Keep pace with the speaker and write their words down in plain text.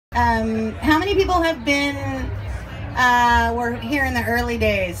How many people have been, were here in the early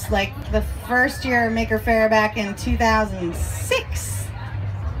days, like the first year Maker Faire back in 2006?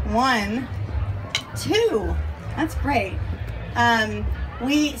 1, 2, that's great.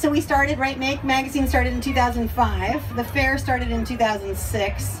 So we started, right, Make Magazine started in 2005, the fair started in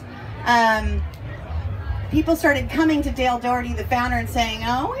 2006. People started coming to Dale Doherty, the founder, and saying,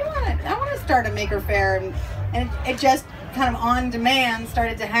 oh, I want to start a Maker Faire, and it just kind of on demand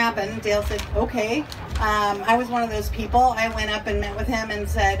started to happen. Dale said, okay. I was one of those people. I went up and met with him and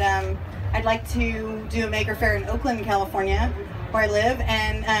said, I'd like to do a Maker Faire in Oakland, California, where I live,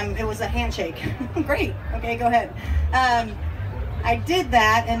 and it was a handshake. Great, okay, go ahead. I did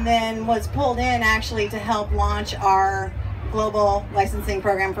that and then was pulled in actually to help launch our global licensing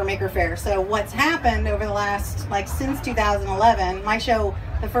program for Maker Faire. So what's happened over the last, since 2011, my show,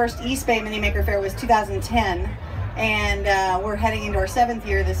 the first East Bay Mini Maker Faire was 2010, and we're heading into our 7th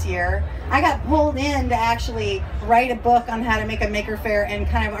year this year. I got pulled in to actually write a book on how to make a Maker Faire and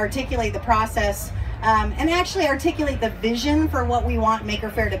kind of articulate the process, and actually articulate the vision for what we want Maker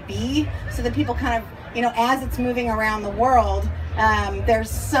Faire to be, so that people kind of, as it's moving around the world, there's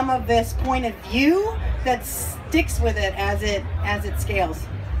some of this point of view that sticks with it as it scales.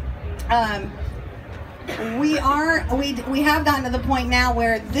 We have gotten to the point now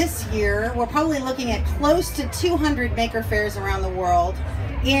where this year we're probably looking at close to 200 Maker Fairs around the world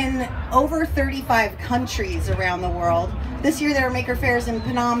in over 35 countries around the world. This year there are Maker Fairs in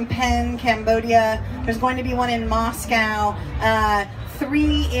Phnom Penh, Cambodia. There's going to be one in Moscow.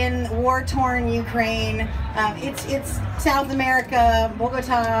 3 in war-torn Ukraine. It's South America,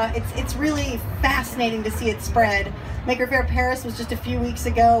 Bogota. It's really fascinating to see it spread. Maker Faire Paris was just a few weeks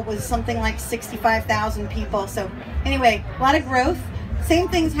ago, was something like 65,000 people. So anyway, a lot of growth. Same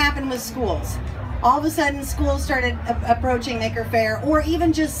things happened with schools. All of a sudden schools started approaching Maker Faire, or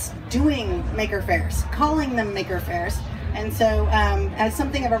even just doing Maker Fairs, calling them Maker Fairs. And so as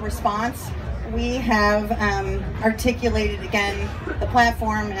something of a response, we have articulated again the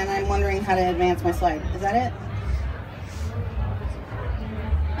platform, and I'm wondering how to advance my slide. Is that it?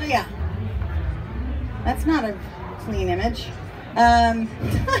 Oh yeah. That's not a clean image.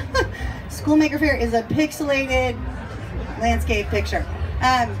 School Maker Faire is a pixelated landscape picture.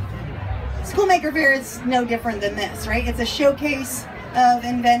 School Maker Faire is no different than this, right? It's a showcase of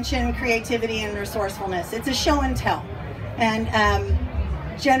invention, creativity, and resourcefulness. It's a show and tell. And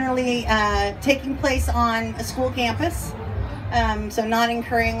generally taking place on a school campus, so not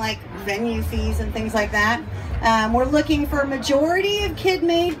incurring venue fees and things like that. We're looking for a majority of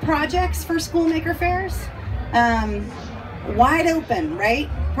kid-made projects for School Maker Fairs. Wide open, right?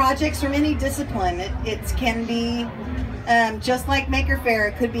 Projects from any discipline. It can be just like Maker Faire.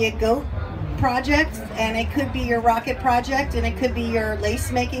 It could be a goat project, and it could be your rocket project, and it could be your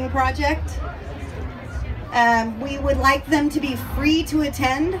lace making project. We would like them to be free to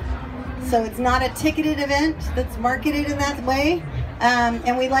attend, so it's not a ticketed event that's marketed in that way,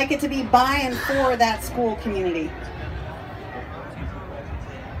 and we'd like it to be by and for that school community.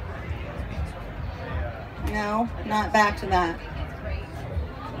 No, not back to that.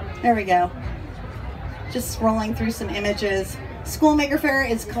 There we go. Just scrolling through some images. School Maker Faire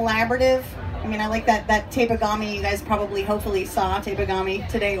is collaborative. I mean, I like that tapagami. You guys probably, hopefully saw tapagami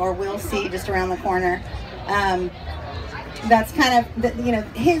today, or will see just around the corner. That's kind of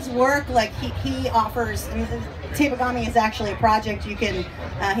his work. He offers. Tapagami is actually a project you can.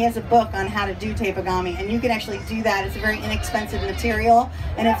 He has a book on how to do tapagami, and you can actually do that. It's a very inexpensive material,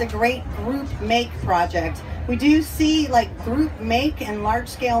 and it's a great group make project. We do see group make and large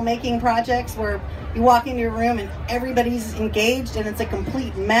scale making projects where you walk into your room and everybody's engaged and it's a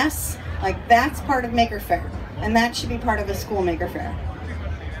complete mess. That's part of Maker Faire, and that should be part of a School Maker Faire.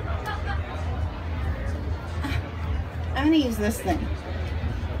 I'm going to use this thing.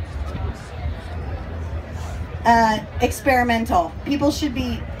 Experimental. People should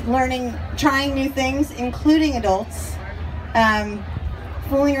be learning, trying new things, including adults.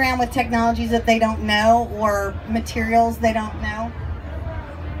 Fooling around with technologies that they don't know, or materials they don't know.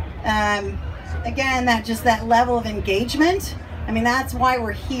 Again, that level of engagement. I mean, that's why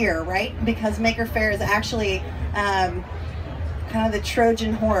we're here, right? Because Maker Faire is actually kind of the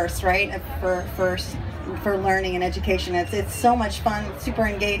Trojan horse, right, for learning and education. It's so much fun, super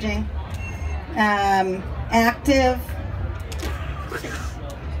engaging, active,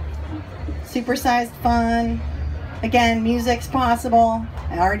 supersized fun. Again, music's possible.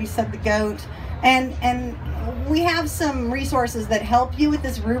 I already said the goat, and we have some resources that help you with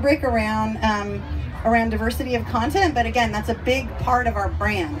this rubric around diversity of content. But again, that's a big part of our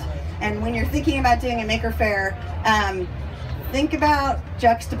brand. And when you're thinking about doing a Maker Faire, think about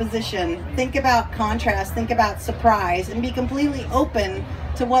juxtaposition, think about contrast, think about surprise, and be completely open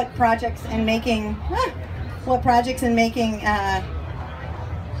to what projects in making, I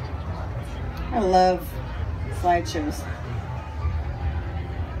love slideshows.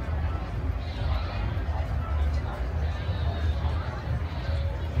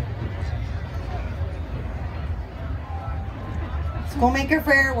 School Maker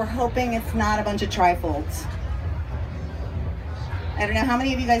Faire, we're hoping it's not a bunch of trifolds. I don't know, how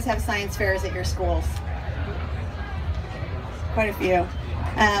many of you guys have science fairs at your schools? Quite a few.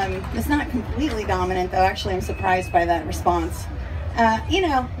 It's not completely dominant, though. Actually, I'm surprised by that response. You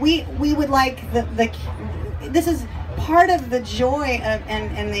know, we would like this is part of the joy of,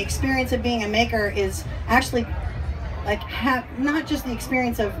 and the experience of being a maker is actually like not just the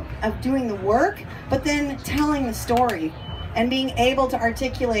experience of doing the work, but then telling the story and being able to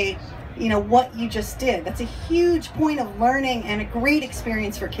articulate, you know, what you just did. That's a huge point of learning and a great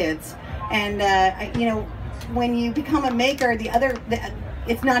experience for kids. And you know, when you become a maker,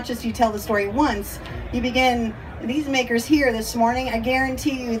 it's not just you tell the story once. You begin, these makers here this morning, I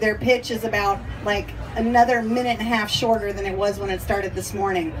guarantee you their pitch is about like another minute and a half shorter than it was when it started this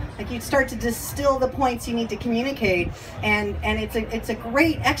morning. Like you start to distill the points you need to communicate, and it's a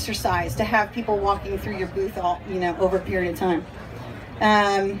great exercise to have people walking through your booth all, you know, over a period of time.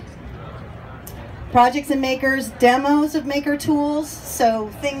 Projects and makers, demos of maker tools. So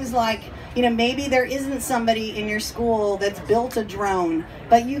things like, you know, maybe there isn't somebody in your school that's built a drone,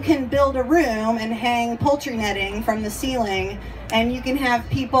 but you can build a room and hang poultry netting from the ceiling, and you can have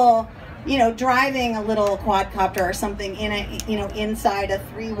people, you know, driving a little quadcopter or something in a, you know, inside a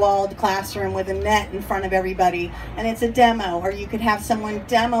 3-walled classroom with a net in front of everybody, and it's a demo. Or you could have someone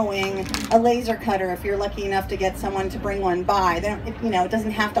demoing a laser cutter if you're lucky enough to get someone to bring one by. They don't, you know, it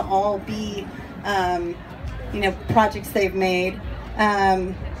doesn't have to all be, you know, projects they've made.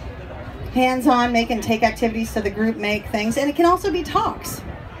 Hands-on make and take activities, so the group make things, and it can also be talks.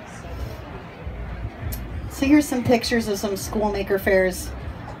 So here's some pictures of some School Maker Fairs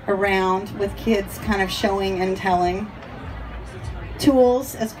around with kids kind of showing and telling.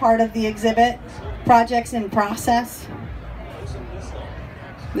 Tools as part of the exhibit, projects in process.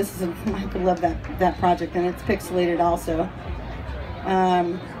 This is I love that project, and it's pixelated also.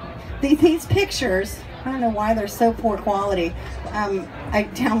 These pictures, I don't know why they're so poor quality. I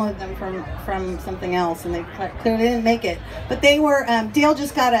downloaded them from something else, and they clearly didn't make it. But they were, Dale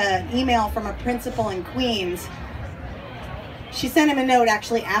just got an email from a principal in Queens. She sent him a note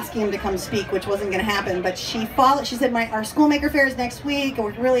actually asking him to come speak, which wasn't going to happen, but she said, our School Maker Faire is next week, and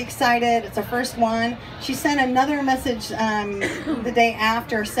we're really excited. It's our first one. She sent another message the day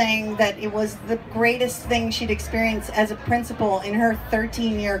after saying that it was the greatest thing she'd experienced as a principal in her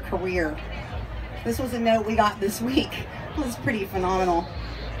 13-year career. This was a note we got this week. It was pretty phenomenal.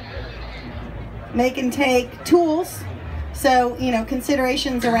 Make and take tools. So, you know,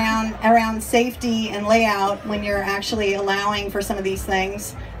 considerations around safety and layout when you're actually allowing for some of these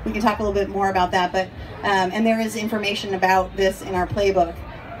things. We can talk a little bit more about that, but and there is information about this in our playbook.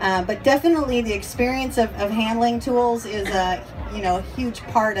 But definitely the experience of handling tools is a, you know, a huge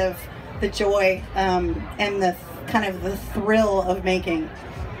part of the joy and the kind of the thrill of making.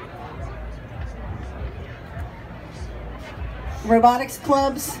 Robotics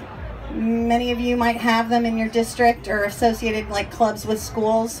clubs, many of you might have them in your district or associated like clubs with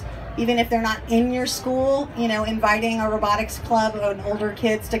schools. Even if they're not in your school, you know, inviting a robotics club and older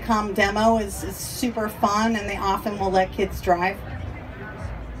kids to come demo is super fun, and they often will let kids drive.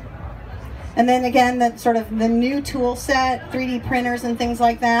 And then again, that sort of the new tool set, 3D printers and things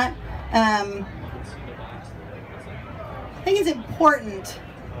like that. I think it's important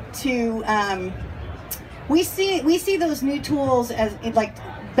to we see those new tools as like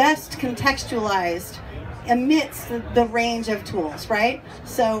best contextualized amidst the range of tools, right?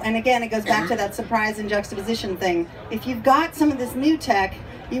 So, and again, it goes back to that surprise and juxtaposition thing. If you've got some of this new tech,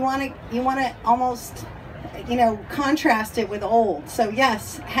 you want to almost, you know, contrast it with old. So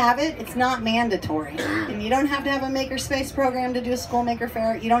yes, have it. It's not mandatory, and you don't have to have a makerspace program to do a School Maker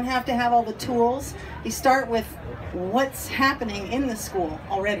Faire. You don't have to have all the tools. You start with what's happening in the school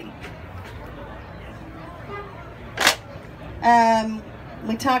already.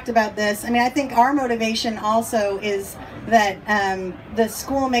 We talked about this. I mean, I think our motivation also is that the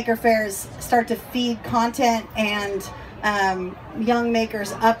School Maker Fairs start to feed content and young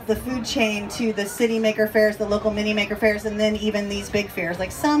makers up the food chain to the city maker fairs, the local mini maker fairs, and then even these big fairs.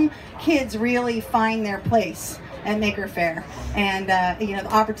 Like, some kids really find their place at Maker Faire, and you know,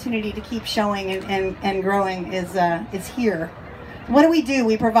 the opportunity to keep showing and growing is here. What do?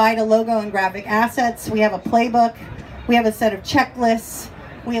 We provide a logo and graphic assets. We have a playbook. We have a set of checklists.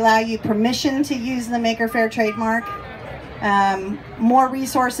 We allow you permission to use the Maker Faire trademark. More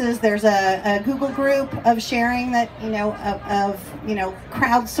resources. There's a Google group of sharing that,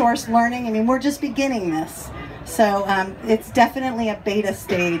 crowdsourced learning. I mean, we're just beginning this. So it's definitely a beta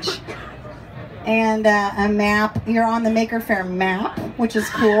stage. And a map. You're on the Maker Faire map, which is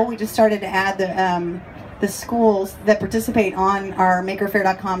cool. We just started to add the schools that participate on our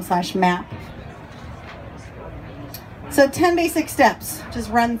makerfaire.com/map. So 10 basic steps,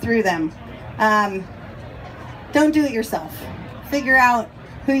 just run through them. Don't do it yourself. Figure out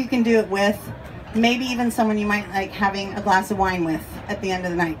who you can do it with, maybe even someone you might like having a glass of wine with at the end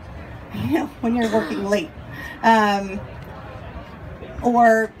of the night, when you're working late.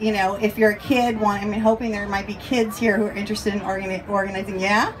 Or, if you're a kid, hoping there might be kids here who are interested in organizing,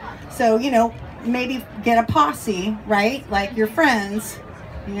 yeah? So, maybe get a posse, right? Like your friends,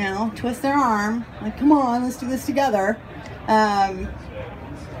 twist their arm, like, come on, let's do this together.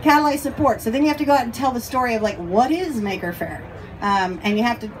 Catalyze support. So then you have to go out and tell the story of, like, what is Maker Faire? And you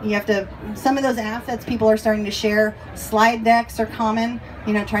have to, some of those assets people are starting to share. Slide decks are common,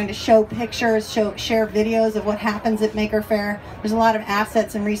 trying to show pictures, share videos of what happens at Maker Faire. There's a lot of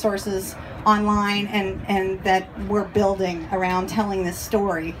assets and resources online and that we're building around telling this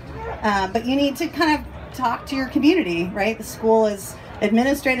story. But you need to kind of talk to your community, right? The school is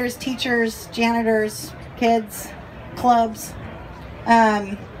administrators, teachers, janitors, kids, clubs.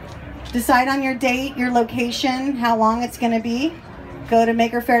 Decide on your date, your location, how long it's going to be. Go to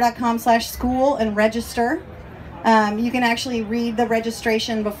makerfaire.com/school and register. You can actually read the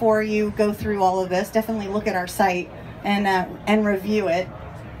registration before you go through all of this. Definitely look at our site and review it.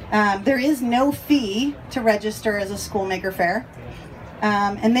 There is no fee to register as a School Maker Faire.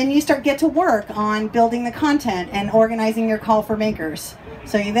 And then you get to work on building the content and organizing your call for makers.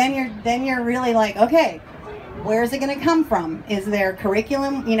 So then you're really like, okay, where is it going to come from? Is there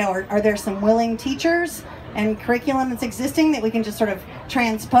curriculum? Are there some willing teachers and curriculum that's existing that we can just sort of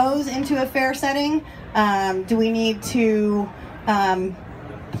transpose into a fair setting? Do we need to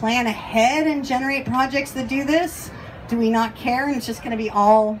plan ahead and generate projects that do this? Do we not care and it's just going to be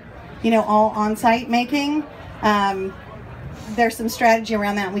all on-site making? There's some strategy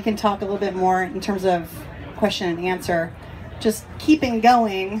around that. We can talk a little bit more in terms of question and answer. Just keeping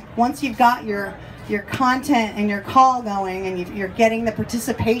going. Once you've got your content and your call going and you're getting the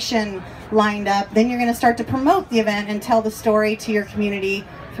participation lined up, then you're going to start to promote the event and tell the story to your community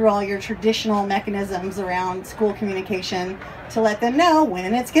through all your traditional mechanisms around school communication to let them know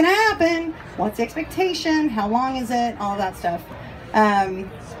when it's going to happen, what's the expectation, how long is it, all of that stuff.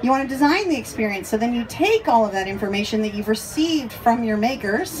 You want to design the experience, so then you take all of that information that you've received from your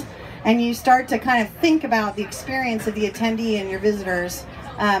makers and you start to kind of think about the experience of the attendee and your visitors.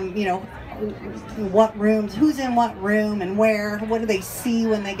 What rooms, who's in what room and where, what do they see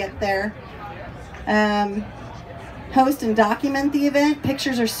when they get there. Host and document the event.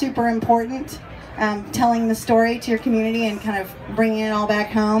 Pictures are super important. Telling the story to your community and kind of bringing it all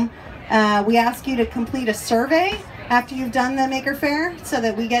back home. We ask you to complete a survey after you've done the Maker Faire so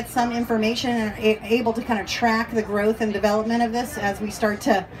that we get some information and are able to kind of track the growth and development of this as we start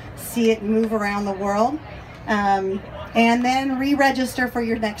to see it move around the world. And then re-register for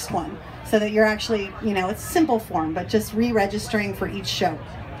your next one so that you're actually, it's simple form, but just re-registering for each show.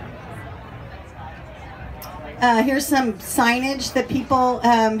 Here's some signage that people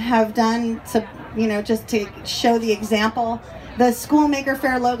have done, so, just to show the example. The School Maker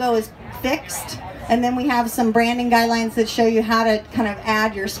Faire logo is fixed, and then we have some branding guidelines that show you how to kind of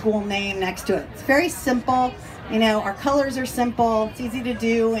add your school name next to it. It's very simple. Our colors are simple. It's easy to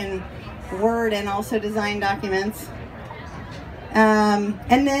do in Word and also design documents.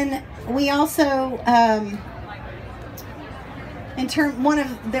 And then we also, I'll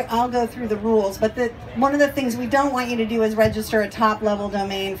go through the rules, but one of the things we don't want you to do is register a top-level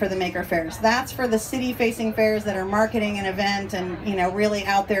domain for the Maker Fairs. That's for the city-facing fairs that are marketing an event and, really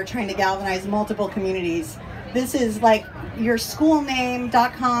out there trying to galvanize multiple communities. This is like your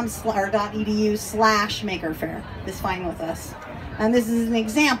schoolname.com or .edu/Maker Faire is fine with us. And this is an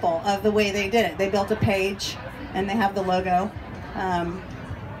example of the way they did it. They built a page and they have the logo.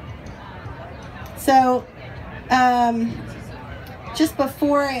 Just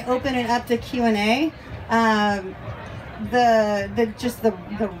before I open it up to Q&A,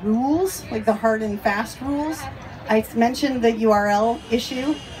 the rules, like the hard and fast rules, I mentioned the URL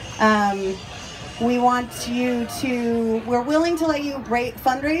issue. We're willing to let you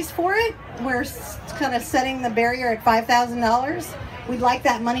fundraise for it. We're kind of setting the barrier at $5,000. We'd like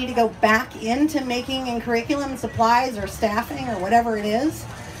that money to go back into making and curriculum supplies or staffing or whatever it is.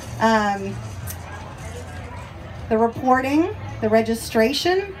 the reporting, the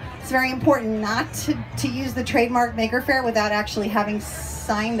registration. It's very important not to use the trademark Maker Faire without actually having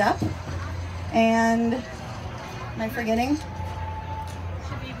signed up. And am I forgetting?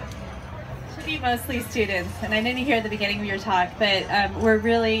 Should be mostly students, and I didn't hear at the beginning of your talk, but we're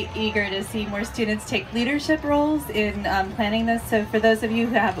really eager to see more students take leadership roles in planning this. So for those of you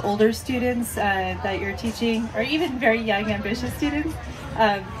who have older students that you're teaching, or even very young, ambitious students,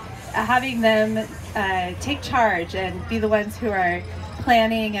 having them take charge and be the ones who are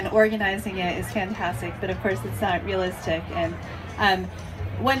planning and organizing it is fantastic, but of course it's not realistic. And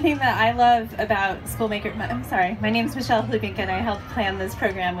one thing that I love about School Maker, I'm sorry, my name is Michelle Hlubink and I helped plan this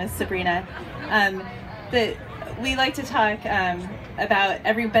program with Sabrina. That we like to talk about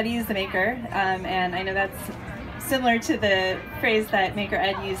everybody's a maker, and I know that's similar to the phrase that Maker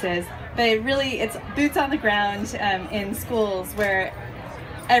Ed uses, but it's boots on the ground in schools where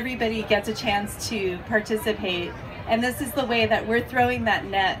everybody gets a chance to participate. And this is the way that we're throwing that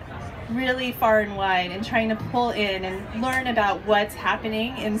net really far and wide and trying to pull in and learn about what's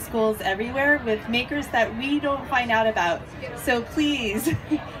happening in schools everywhere with makers that we don't find out about. So please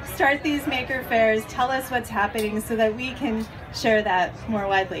start these Maker Fairs, tell us what's happening so that we can share that more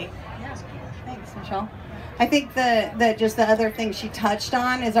widely. Yeah, thanks, Michelle. I think just the other thing she touched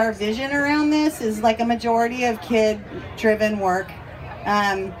on is our vision around this is like a majority of kid-driven work.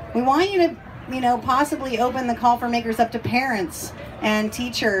 We want you to, possibly open the call for makers up to parents and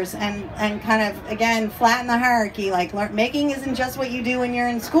teachers and kind of, again, flatten the hierarchy. Like, making isn't just what you do when you're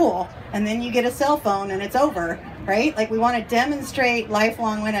in school and then you get a cell phone and it's over, right? Like, we want to demonstrate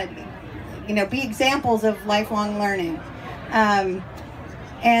lifelong, be examples of lifelong learning.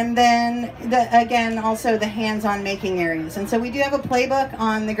 And then, again, also the hands-on making areas. And so we do have a playbook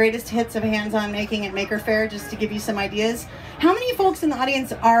on the greatest hits of hands-on making at Maker Faire, just to give you some ideas. How many folks in the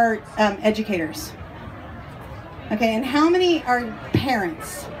audience are educators? Okay, and how many are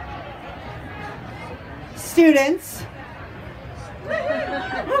parents? Students?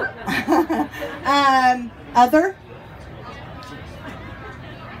 Other?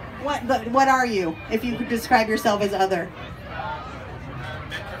 What are you, if you could describe yourself as other?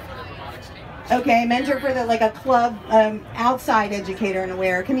 Okay, mentor for a club, outside educator and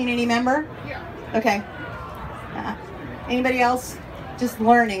aware, community member? Yeah. Okay. Anybody else just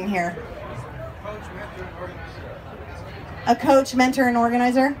learning here? A coach, mentor, and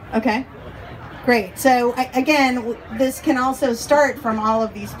organizer? Okay. Great. So again, this can also start from all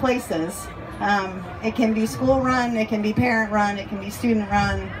of these places. It can be school run, it can be parent run, it can be student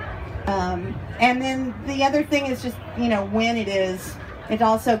run. And then the other thing is just, when it is. It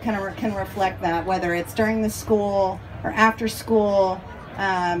also can reflect that, whether it's during the school or after school,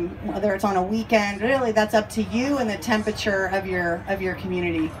 whether it's on a weekend. Really, that's up to you and the temperature of your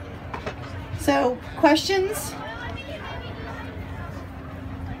community. So, questions?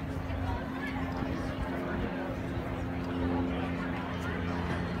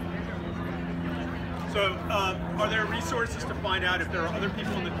 So, are there resources to find out if there are other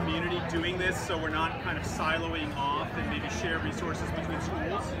people in the community doing this, so we're not kind of siloing off, and maybe share resources between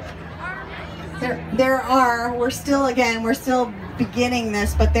schools? There are. We're still beginning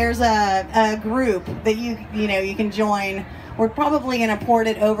this, but there's a group that you can join. We're probably going to port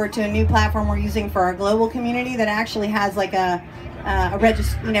it over to a new platform we're using for our global community that actually has like a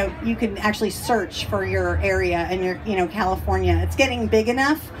register. You can actually search for your area and your California. It's getting big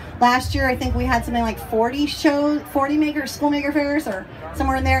enough. Last year, I think we had something like 40 School Maker Fairs or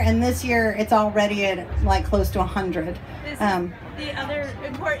somewhere in there, and this year it's already at like close to 100. The other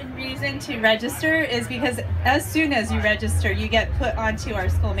important reason to register is because as soon as you register, you get put onto our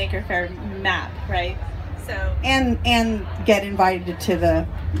School Maker Faire map, right? So and get invited to the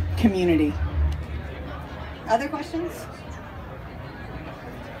community. Other questions?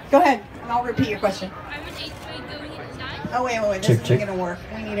 Go ahead, and I'll repeat your question. I'm in 8th grade going into 9th. Oh, wait, this isn't going to work.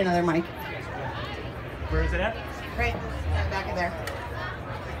 We need another mic. Where is it at? Right, back in there.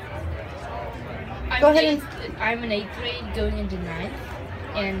 Go ahead. I'm in 8th grade going into 9th,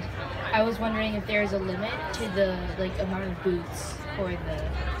 and I was wondering if there's a limit to the amount of booths for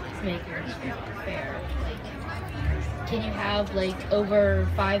the Maker Faire. Can you have over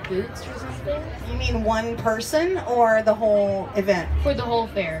 5 booths or something? You mean one person or the whole event? For the whole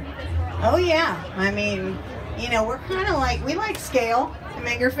fair. Oh yeah, I mean, we're kind of we like scale at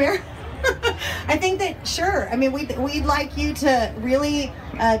Maker Faire. I think that, sure, I mean, we'd like you to really,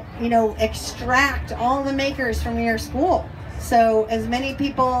 extract all the makers from your school. So as many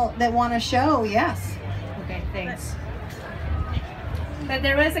people that want to show, yes. Okay, thanks. But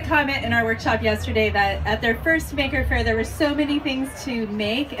there was a comment in our workshop yesterday that at their first Maker Faire, there were so many things to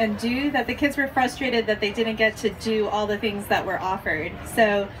make and do that the kids were frustrated that they didn't get to do all the things that were offered.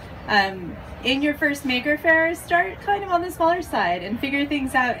 So in your first Maker Faire, start kind of on the smaller side and figure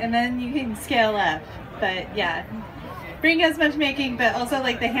things out, and then you can scale up. But yeah, bring as much making, but also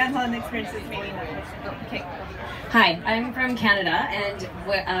like the hands-on experiences maybe not. Okay. Hi, I'm from Canada, and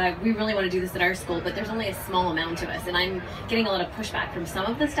we really want to do this at our school, but there's only a small amount of us, and I'm getting a lot of pushback from some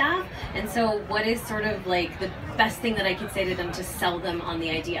of the staff. And so what is sort of like the best thing that I could say to them to sell them on the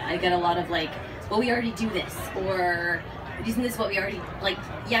idea? I get a lot of like, well, we already do this, or isn't this what we already, like,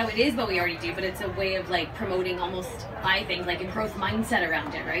 yeah, it is what we already do, but it's a way of like promoting almost, I think, like a growth mindset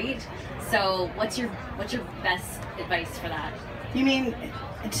around it, right? So what's your best advice for that? You mean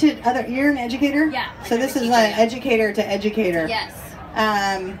to other? You're an educator. Yeah. So this is like educator to educator. Yes.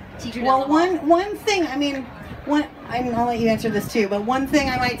 Teacher. Well, one thing. I mean, I'll let you answer this too. But one thing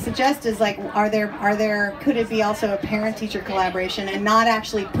I might suggest is like, could it be also a parent-teacher collaboration and not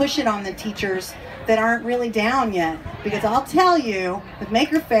actually push it on the teachers that aren't really down yet? Because I'll tell you, with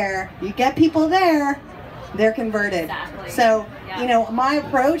Maker Faire, you get people there, they're converted. Exactly. So, you know, my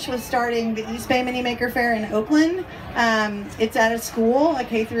approach was starting the East Bay Mini Maker Faire in Oakland. It's at a school, a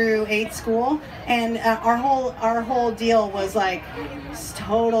K through 8 school, and our whole deal was like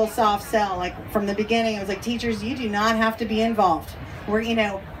total soft sell. Like from the beginning, it was like, teachers, you do not have to be involved. Or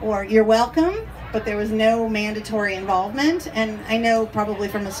you're welcome, but there was no mandatory involvement. And I know probably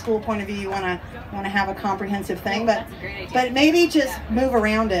from a school point of view, you want to have a comprehensive thing, but maybe just move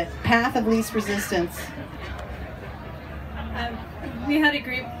around it. Path of least resistance. We had a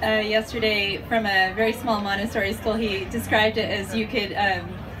group yesterday from a very small Montessori school. He described it as you could,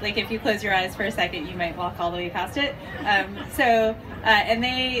 like if you close your eyes for a second, you might walk all the way past it. And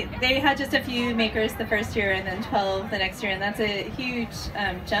they had just a few makers the first year and then 12 the next year, and that's a huge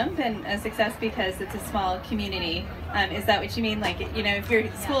jump and a success because it's a small community. Is that what you mean? Like, you know, if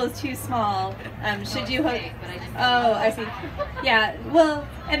your school is too small, should you hope? Oh, I see. Yeah, well,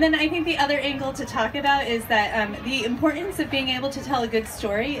 and then I think the other angle to talk about is that the importance of being able to tell a good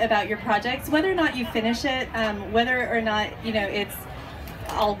story about your projects, whether or not you finish it, whether or not, you know, it's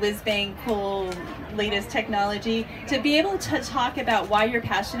all whiz-bang cool latest technology, to be able to talk about why you're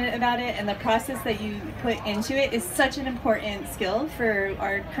passionate about it and the process that you put into it is such an important skill for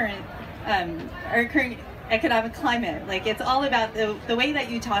our current economic climate. Like, it's all about the way that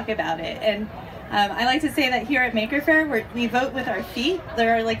you talk about it. And I like to say that here at Maker Faire, we vote with our feet.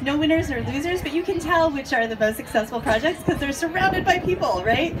 There are like no winners or losers, but you can tell which are the most successful projects because they're surrounded by people,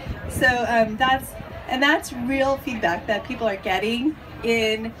 right? So that's real feedback that people are getting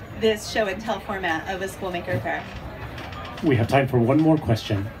in this show and tell format of a School Maker Faire. We have time for one more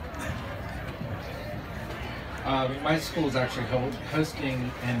question. My school is actually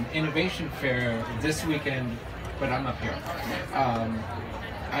hosting an innovation fair this weekend, but I'm up here.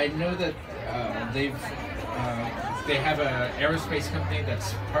 I know that they have an aerospace company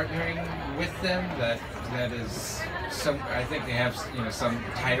that's partnering with them. That is some. I think they have some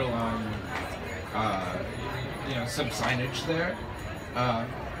title on some signage there.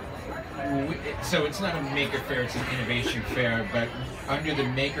 So it's not a Maker Faire, it's an innovation fair, but under the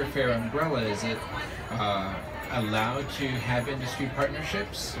Maker Faire umbrella, is it allowed to have industry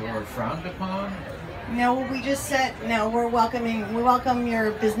partnerships or frowned upon? No, we just said, no, we welcome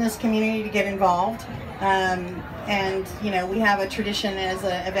your business community to get involved. And, we have a tradition as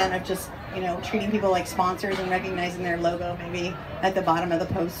an event of just, treating people like sponsors and recognizing their logo maybe at the bottom of the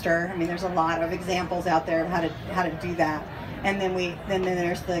poster. I mean, there's a lot of examples out there of how to do that. And then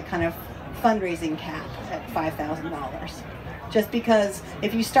there's the kind of fundraising cap at $5,000. Just because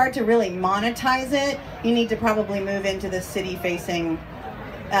if you start to really monetize it, you need to probably move into the city-facing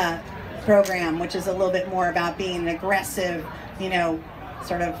program, which is a little bit more about being an aggressive,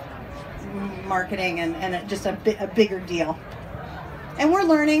 sort of marketing and just a bigger deal. And we're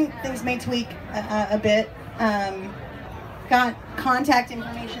learning. Things may tweak a bit. Got contact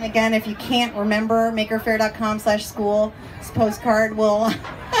information again. If you can't remember, makerfaire.com/school. This postcard will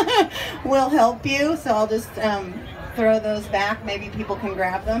will help you. So I'll just throw those back. Maybe people can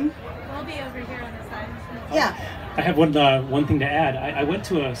grab them. We'll be over here on the side. Yeah. I have one thing to add. I went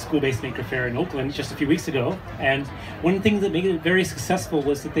to a school-based Maker Faire in Oakland just a few weeks ago, and one thing that made it very successful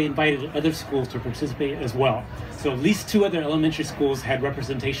was that they invited other schools to participate as well. So at least 2 other elementary schools had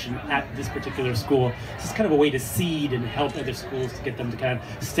representation at this particular school. This is kind of a way to seed and help other schools to get them to kind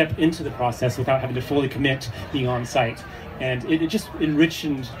of step into the process without having to fully commit being on site. And it just enriched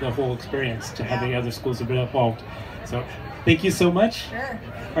the whole experience to have the other schools that were involved. So thank you so much. Sure.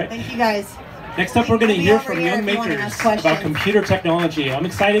 All right. Thank you guys. Next up, we're going to We'll be hear over from here young if you wanna makers ask questions. about computer technology. I'm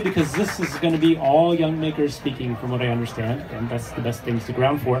excited because this is going to be all young makers speaking, from what I understand, and that's the best thing to stick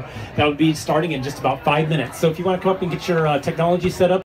around for. That will be starting in just about 5 minutes. So if you want to come up and get your technology set up,